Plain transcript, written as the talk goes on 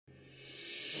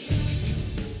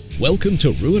Welcome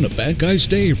to Ruin a Bad Guy's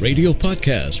Day radio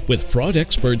podcast with fraud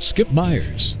expert Skip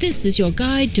Myers. This is your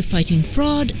guide to fighting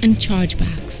fraud and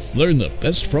chargebacks. Learn the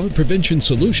best fraud prevention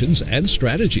solutions and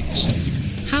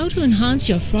strategies. How to enhance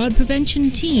your fraud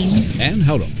prevention team. And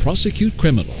how to prosecute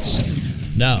criminals.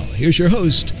 Now, here's your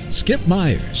host, Skip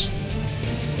Myers.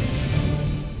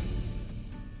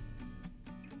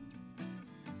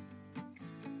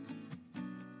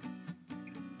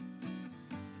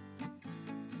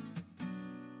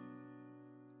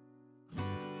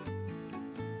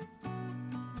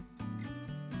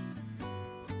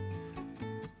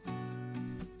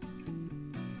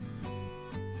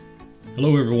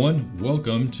 Hello everyone,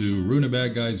 welcome to Ruin a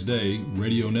Bad Guy's Day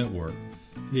Radio Network.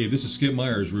 Hey, this is Skip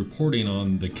Myers reporting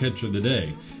on the catch of the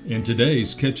day. And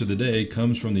today's catch of the day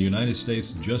comes from the United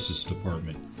States Justice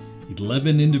Department.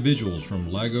 11 individuals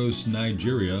from Lagos,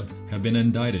 Nigeria have been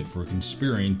indicted for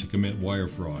conspiring to commit wire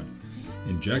fraud.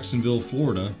 In Jacksonville,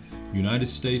 Florida, United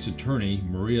States Attorney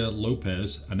Maria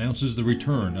Lopez announces the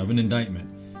return of an indictment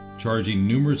charging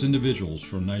numerous individuals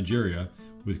from Nigeria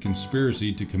with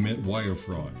conspiracy to commit wire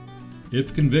fraud.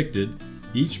 If convicted,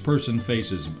 each person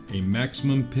faces a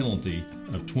maximum penalty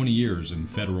of 20 years in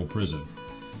federal prison.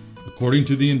 According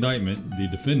to the indictment, the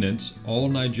defendants, all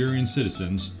Nigerian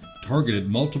citizens,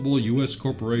 targeted multiple U.S.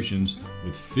 corporations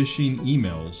with phishing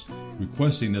emails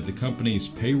requesting that the company's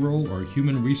payroll or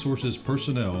human resources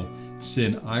personnel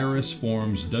send IRS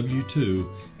Forms W-2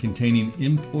 containing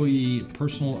employee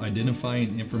personal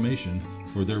identifying information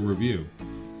for their review.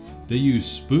 They used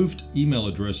spoofed email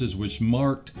addresses which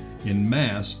marked and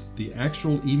masked the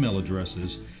actual email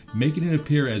addresses, making it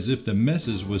appear as if the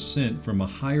message was sent from a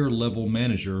higher level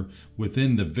manager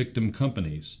within the victim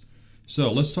companies.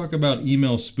 So let's talk about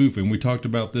email spoofing. We talked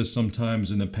about this sometimes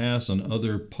in the past on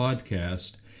other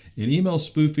podcasts. In email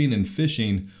spoofing and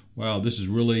phishing, wow, this is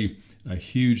really a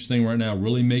huge thing right now,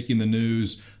 really making the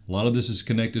news. A lot of this is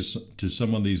connected to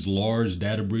some of these large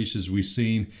data breaches we've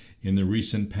seen in the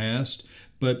recent past.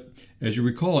 But as you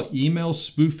recall, email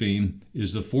spoofing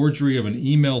is the forgery of an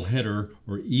email header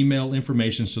or email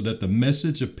information so that the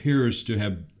message appears to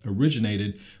have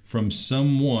originated from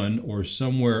someone or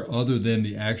somewhere other than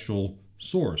the actual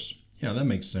source. Yeah, that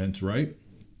makes sense, right?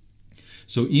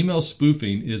 So email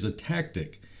spoofing is a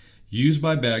tactic used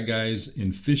by bad guys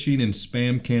in phishing and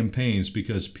spam campaigns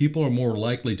because people are more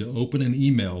likely to open an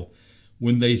email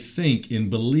when they think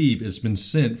and believe it's been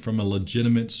sent from a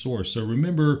legitimate source. So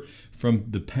remember from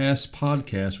the past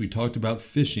podcast, we talked about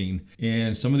phishing,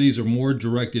 and some of these are more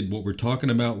directed. What we're talking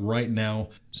about right now,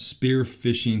 spear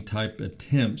phishing type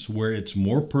attempts, where it's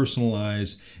more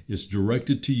personalized, it's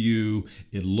directed to you,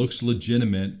 it looks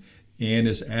legitimate, and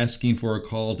it's asking for a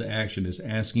call to action. It's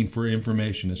asking for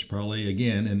information. It's probably,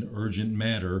 again, an urgent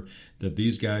matter that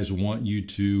these guys want you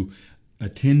to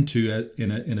attend to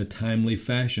in a timely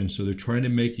fashion. So they're trying to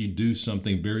make you do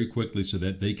something very quickly so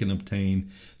that they can obtain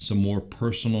some more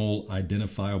personal,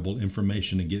 identifiable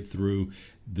information to get through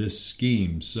this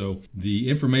scheme. So the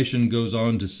information goes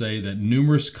on to say that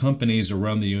numerous companies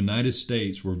around the United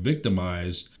States were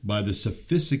victimized by the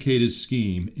sophisticated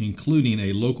scheme, including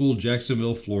a local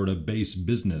Jacksonville, Florida-based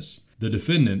business. The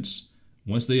defendants,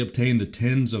 once they obtained the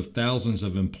tens of thousands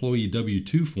of employee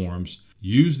W-2 forms,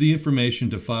 use the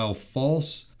information to file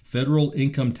false federal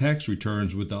income tax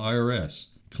returns with the IRS,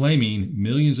 claiming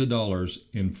millions of dollars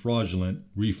in fraudulent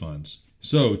refunds.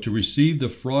 So, to receive the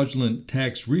fraudulent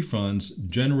tax refunds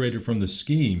generated from the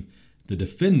scheme, the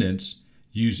defendants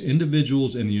use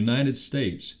individuals in the United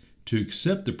States to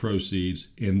accept the proceeds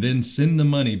and then send the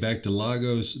money back to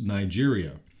Lagos,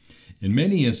 Nigeria. In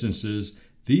many instances,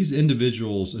 these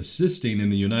individuals assisting in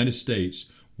the United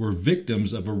States were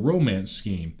victims of a romance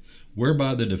scheme,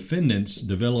 whereby the defendants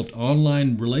developed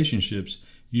online relationships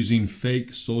using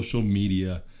fake social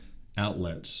media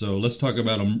outlets. So let's talk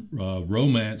about a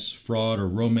romance fraud or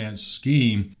romance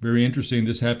scheme. Very interesting.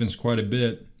 This happens quite a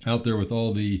bit out there with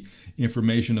all the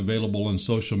information available on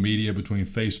social media between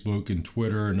Facebook and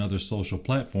Twitter and other social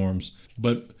platforms.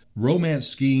 But romance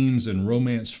schemes and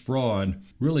romance fraud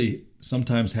really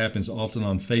sometimes happens often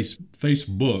on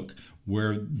Facebook,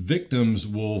 where victims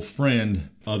will friend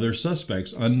other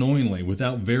suspects unknowingly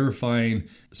without verifying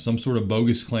some sort of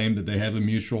bogus claim that they have a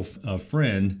mutual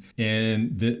friend,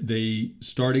 and they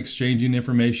start exchanging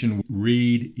information,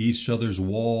 read each other's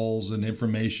walls and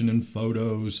information and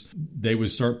photos. They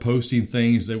would start posting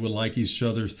things they would like each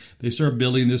other's. They start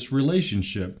building this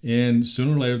relationship, and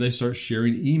sooner or later they start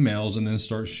sharing emails and then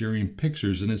start sharing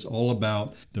pictures, and it's all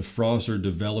about the fraudster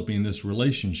developing this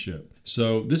relationship.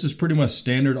 So this is pretty much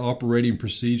standard operating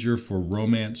procedure for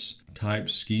romance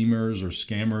type schemers or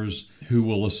scammers who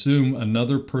will assume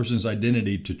another person's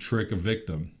identity to trick a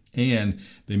victim. and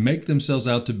they make themselves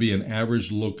out to be an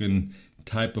average-looking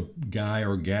type of guy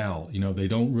or gal. They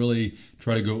don't really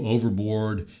try to go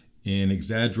overboard and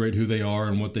exaggerate who they are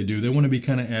and what they do. They want to be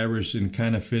kind of average and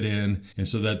kind of fit in, and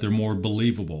so that they're more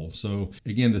believable. So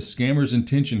again, the scammer's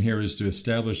intention here is to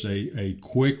establish a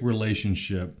quick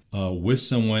relationship with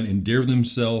someone, endear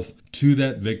themselves to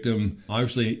that victim,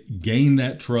 obviously gain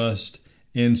that trust.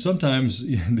 And sometimes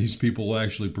these people will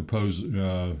actually propose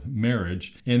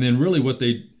marriage. And then really what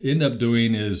they end up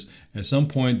doing is at some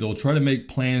point they'll try to make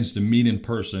plans to meet in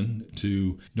person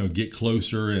to get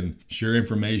closer and share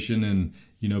information and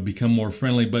become more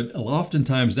friendly. But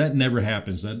oftentimes that never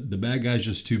happens. That the bad guy's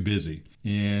just too busy.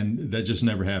 And that just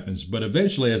never happens. But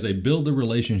eventually, as they build the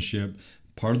relationship,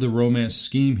 part of the romance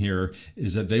scheme here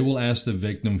is that they will ask the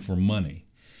victim for money.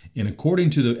 And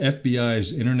according to the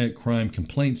FBI's Internet Crime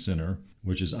Complaint Center,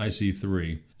 which is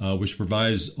IC3, which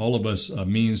provides all of us a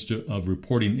means of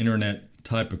reporting internet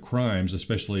type of crimes,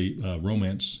 especially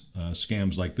romance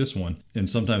scams like this one, and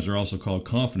sometimes they're also called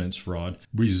confidence fraud,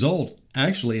 result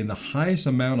actually in the highest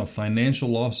amount of financial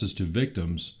losses to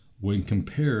victims when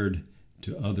compared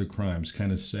to other crimes.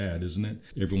 Kind of sad, isn't it?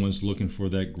 Everyone's looking for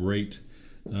that great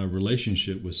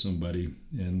relationship with somebody,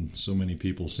 and so many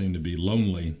people seem to be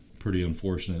lonely. Pretty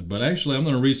unfortunate. But actually, I'm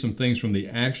going to read some things from the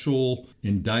actual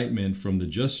indictment from the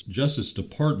Justice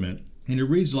Department, and it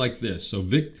reads like this. So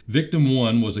Victim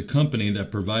 1 was a company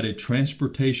that provided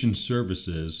transportation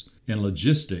services and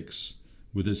logistics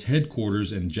with its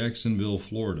headquarters in Jacksonville,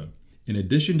 Florida. In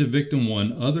addition to Victim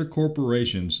 1, other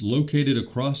corporations located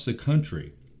across the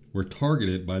country were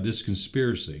targeted by this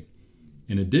conspiracy.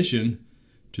 In addition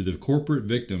to the corporate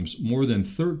victims, more than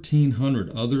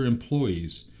 1,300 other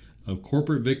employees of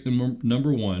corporate victim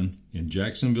number 1 in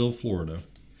Jacksonville, Florida,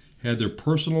 had their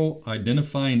personal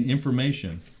identifying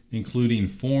information, including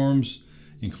forms,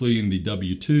 including the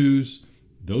W-2s.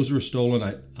 Those were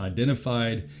stolen,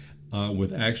 identified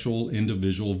with actual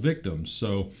individual victims.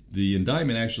 So the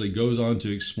indictment actually goes on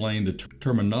to explain the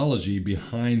terminology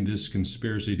behind this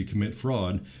conspiracy to commit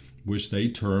fraud, which they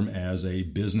term as a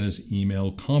business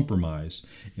email compromise.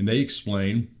 And they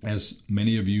explain, as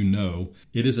many of you know,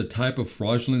 it is a type of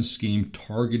fraudulent scheme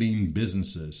targeting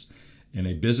businesses. And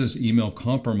a business email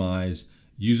compromise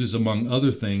uses, among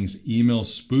other things, email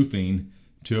spoofing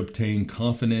to obtain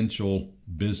confidential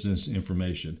business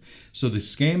information. So the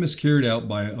scam is carried out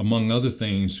by, among other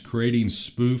things, creating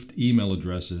spoofed email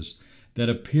addresses that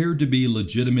appear to be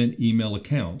legitimate email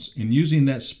accounts, and using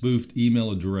that spoofed email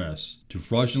address to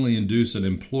fraudulently induce an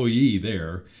employee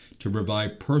there to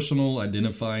provide personal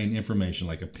identifying information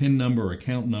like a PIN number or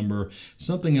account number,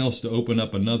 something else to open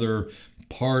up another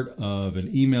part of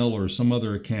an email or some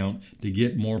other account to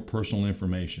get more personal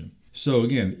information. So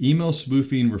again, email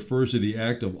spoofing refers to the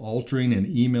act of altering an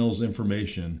email's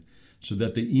information so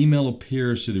that the email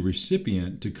appears to the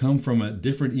recipient to come from a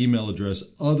different email address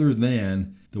other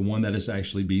than the one that is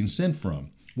actually being sent from.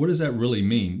 What does that really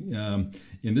mean?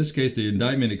 In this case, the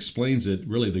indictment explains it.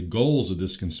 Really, the goals of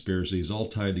this conspiracy is all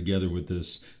tied together with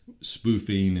this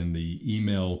spoofing and the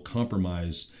email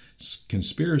compromise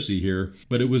conspiracy here.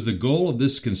 But it was the goal of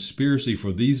this conspiracy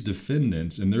for these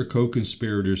defendants and their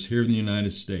co-conspirators here in the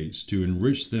United States to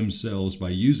enrich themselves by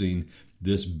using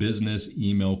this business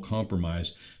email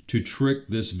compromise to trick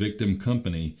this victim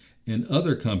company and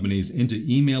other companies into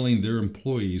emailing their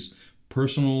employees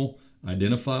personal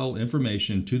identifiable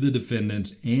information to the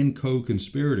defendants and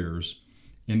co-conspirators,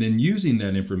 and then using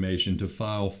that information to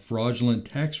file fraudulent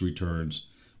tax returns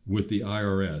with the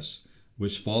IRS,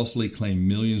 which falsely claim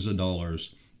millions of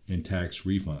dollars in tax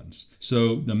refunds.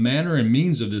 So the manner and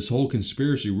means of this whole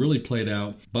conspiracy really played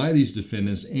out by these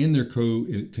defendants and their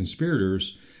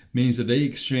co-conspirators means that they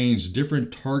exchanged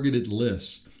different targeted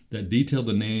lists that detail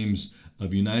the names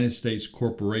of United States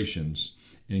corporations,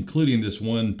 including this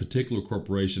one particular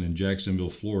corporation in Jacksonville,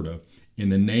 Florida,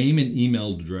 and the name and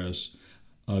email address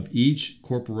of each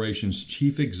corporation's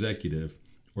chief executive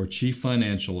or chief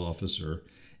financial officer,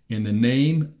 and the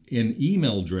name and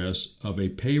email address of a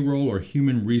payroll or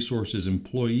human resources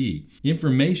employee.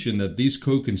 Information that these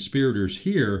co-conspirators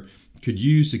here could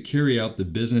use to carry out the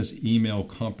business email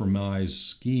compromise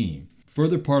scheme.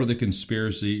 Further part of the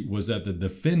conspiracy was that the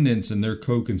defendants and their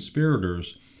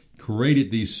co-conspirators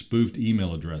created these spoofed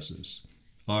email addresses.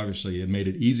 Obviously, it made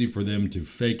it easy for them to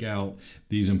fake out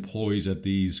these employees at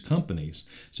these companies.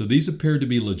 So these appeared to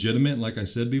be legitimate, like I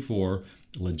said before,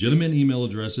 legitimate email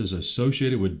addresses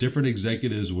associated with different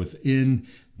executives within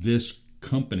this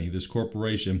company, this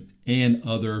corporation, and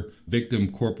other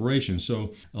victim corporations.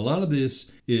 So a lot of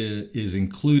this is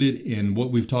included in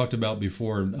what we've talked about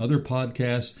before in other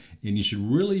podcasts, and you should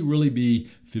really be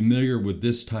familiar with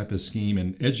this type of scheme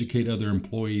and educate other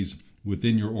employees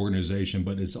within your organization.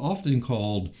 But it's often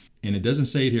called, and it doesn't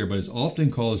say it here, but it's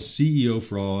often called CEO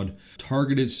fraud,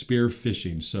 targeted spear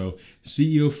phishing. So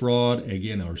CEO fraud,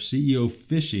 again, or CEO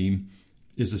phishing,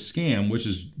 is a scam, which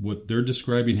is what they're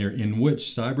describing here, in which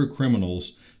cyber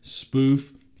criminals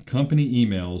spoof company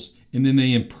emails and then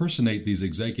they impersonate these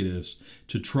executives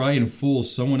to try and fool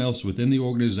someone else within the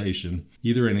organization,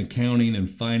 either in accounting and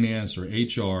finance or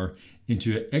HR,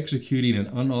 into executing an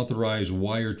unauthorized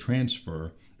wire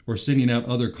transfer or sending out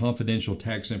other confidential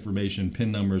tax information,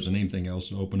 PIN numbers, and anything else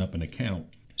to open up an account.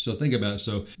 So think about it.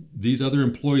 So these other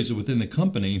employees within the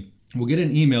company will get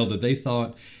an email that they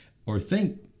thought or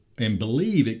think and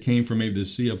believe it came from maybe the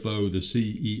CFO, the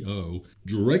CEO,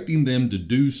 directing them to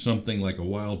do something like a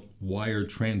wild wire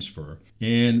transfer.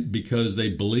 And because they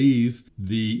believe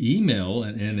the email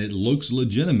and it looks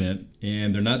legitimate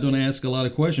and they're not going to ask a lot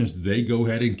of questions, they go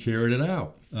ahead and carry it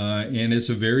out. And it's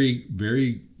a very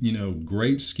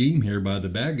great scheme here by the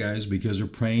bad guys, because they're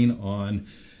preying on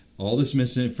all this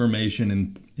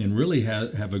misinformation and really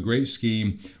have a great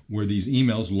scheme where these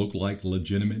emails look like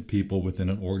legitimate people within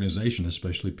an organization,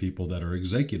 especially people that are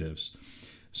executives.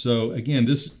 So again,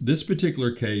 this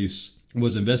particular case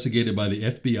was investigated by the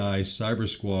FBI Cyber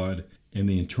Squad and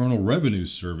the Internal Revenue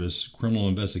Service Criminal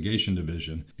Investigation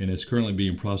Division, and it's currently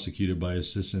being prosecuted by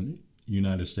Assistant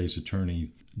United States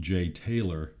Attorney Jay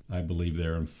Taylor, I believe,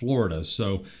 there in Florida.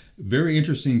 So very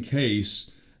interesting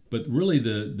case, but really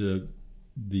the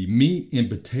meat and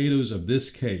potatoes of this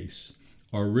case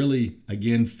are really,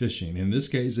 again, phishing. In this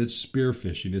case, it's spear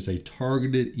phishing. It's a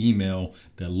targeted email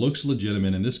that looks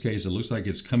legitimate. In this case, it looks like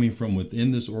it's coming from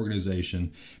within this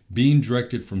organization, being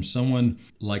directed from someone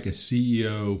like a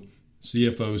CEO,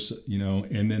 CFO,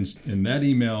 and then in that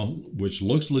email, which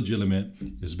looks legitimate,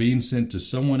 is being sent to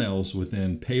someone else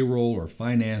within payroll or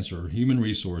finance or human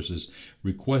resources,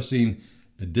 requesting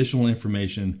additional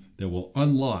information that will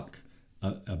unlock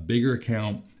a bigger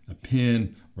account, a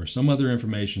PIN, or some other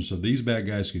information, so these bad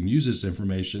guys can use this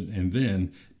information and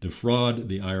then defraud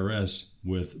the IRS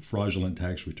with fraudulent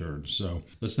tax returns. So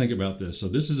let's think about this. So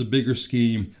this is a bigger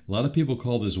scheme. A lot of people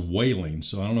call this whaling.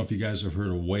 So I don't know if you guys have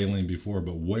heard of whaling before,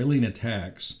 but whaling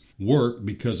attacks work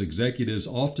because executives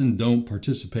often don't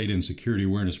participate in security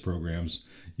awareness programs,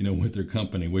 with their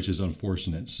company, which is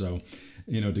unfortunate. So,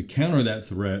 to counter that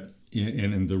threat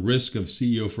and the risk of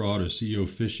CEO fraud or CEO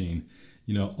phishing,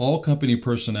 all company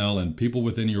personnel and people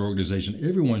within your organization,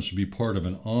 everyone should be part of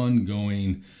an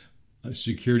ongoing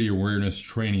security awareness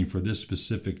training for this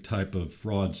specific type of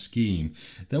fraud scheme.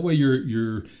 That way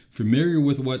you're familiar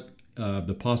with what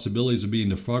the possibilities of being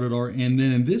defrauded are. And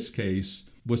then in this case,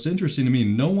 what's interesting to me,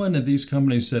 no one at these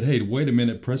companies said, hey, wait a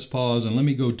minute, press pause and let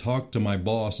me go talk to my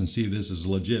boss and see if this is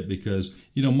legit, because,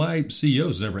 my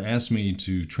CEO's never asked me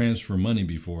to transfer money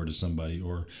before to somebody,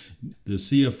 or the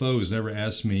CFO has never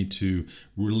asked me to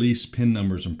release PIN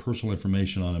numbers and personal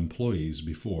information on employees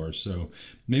before. So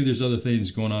maybe there's other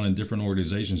things going on in different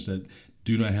organizations that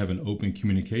do not have an open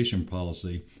communication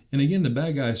policy. And again, the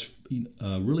bad guys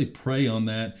really prey on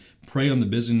that, prey on the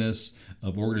busyness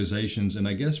of organizations, and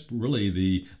I guess really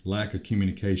the lack of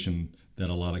communication that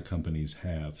a lot of companies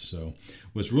have. So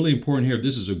what's really important here,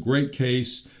 this is a great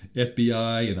case.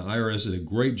 FBI and the IRS did a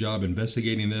great job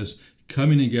investigating this,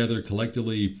 coming together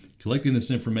collectively, collecting this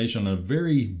information on a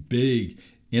very big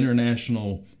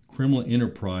international criminal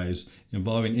enterprise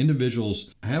involving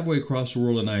individuals halfway across the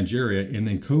world in Nigeria and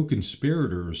then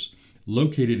co-conspirators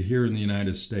located here in the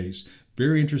United States.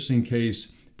 Very interesting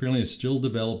case. Apparently it's still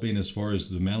developing as far as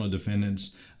the amount of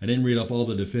defendants. I didn't read off all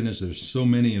the defendants. There's so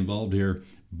many involved here,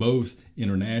 both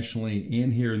internationally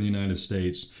and here in the United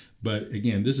States. But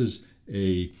again, this is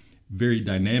a very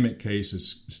dynamic case.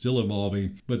 It's still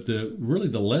evolving. But the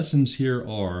lessons here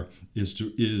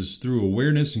is through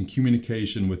awareness and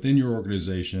communication within your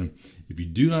organization. If you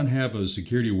do not have a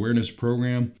security awareness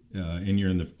program, and you're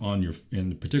in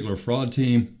the particular fraud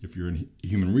team, if you're in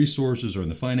human resources or in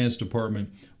the finance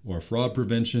department or fraud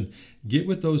prevention, get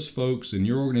with those folks in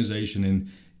your organization and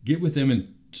get with them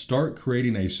and start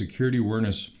creating a security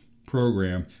awareness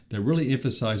program that really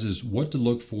emphasizes what to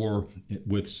look for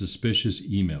with suspicious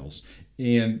emails.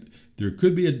 And there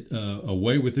could be a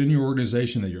way within your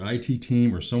organization that your IT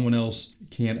team or someone else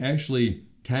can actually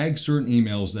tag certain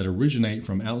emails that originate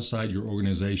from outside your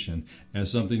organization as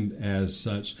something as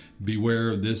such.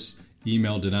 Beware, this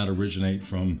email did not originate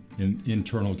from an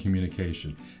internal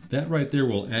communication. That right there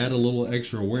will add a little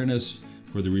extra awareness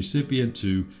for the recipient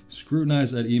to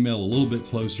scrutinize that email a little bit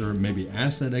closer, maybe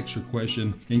ask that extra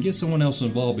question, and get someone else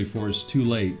involved before it's too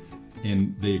late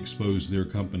and they expose their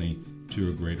company to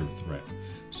a greater threat.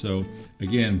 So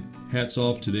again, hats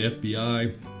off to the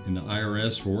FBI and the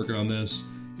IRS for working on this,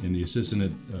 and the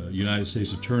Assistant United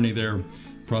States Attorney there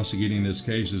prosecuting this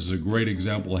case. This is a great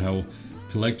example of how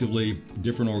collectively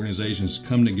different organizations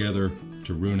come together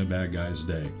to ruin a bad guy's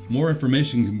day. More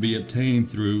information can be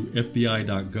obtained through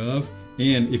FBI.gov,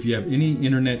 and if you have any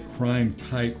internet crime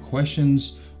type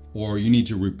questions, or you need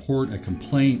to report a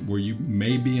complaint where you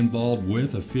may be involved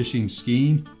with a phishing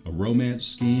scheme, a romance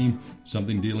scheme,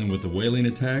 something dealing with a whaling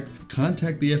attack,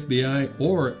 contact the FBI,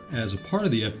 or as a part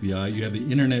of the FBI, you have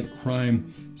the Internet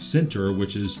Crime Center,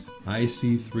 which is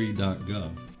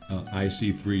IC3.gov.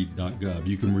 IC3.gov.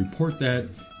 You can report that,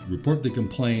 report the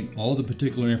complaint. All the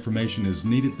particular information is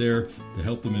needed there to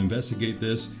help them investigate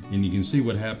this, and you can see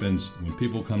what happens when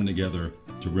people come together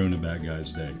to ruin a bad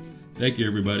guy's day. Thank you,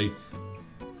 everybody.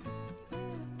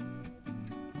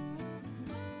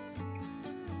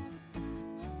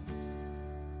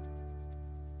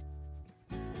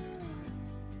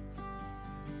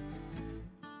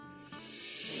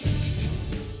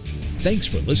 Thanks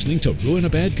for listening to Ruin a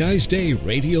Bad Guy's Day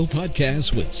radio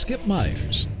podcast with Skip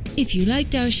Myers. If you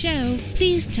liked our show,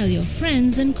 please tell your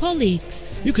friends and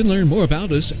colleagues. You can learn more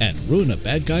about us at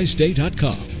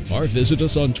ruinabadguysday.com or visit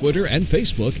us on Twitter and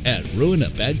Facebook at Ruin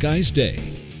a Bad Guy's Day.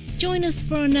 Join us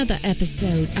for another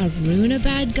episode of Ruin a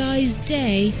Bad Guy's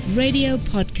Day radio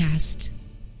podcast.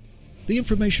 The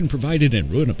information provided in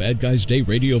Ruin a Bad Guy's Day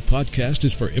radio podcast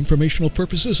is for informational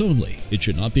purposes only. It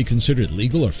should not be considered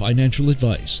legal or financial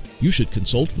advice. You should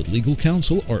consult with legal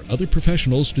counsel or other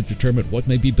professionals to determine what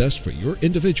may be best for your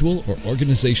individual or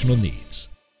organizational needs.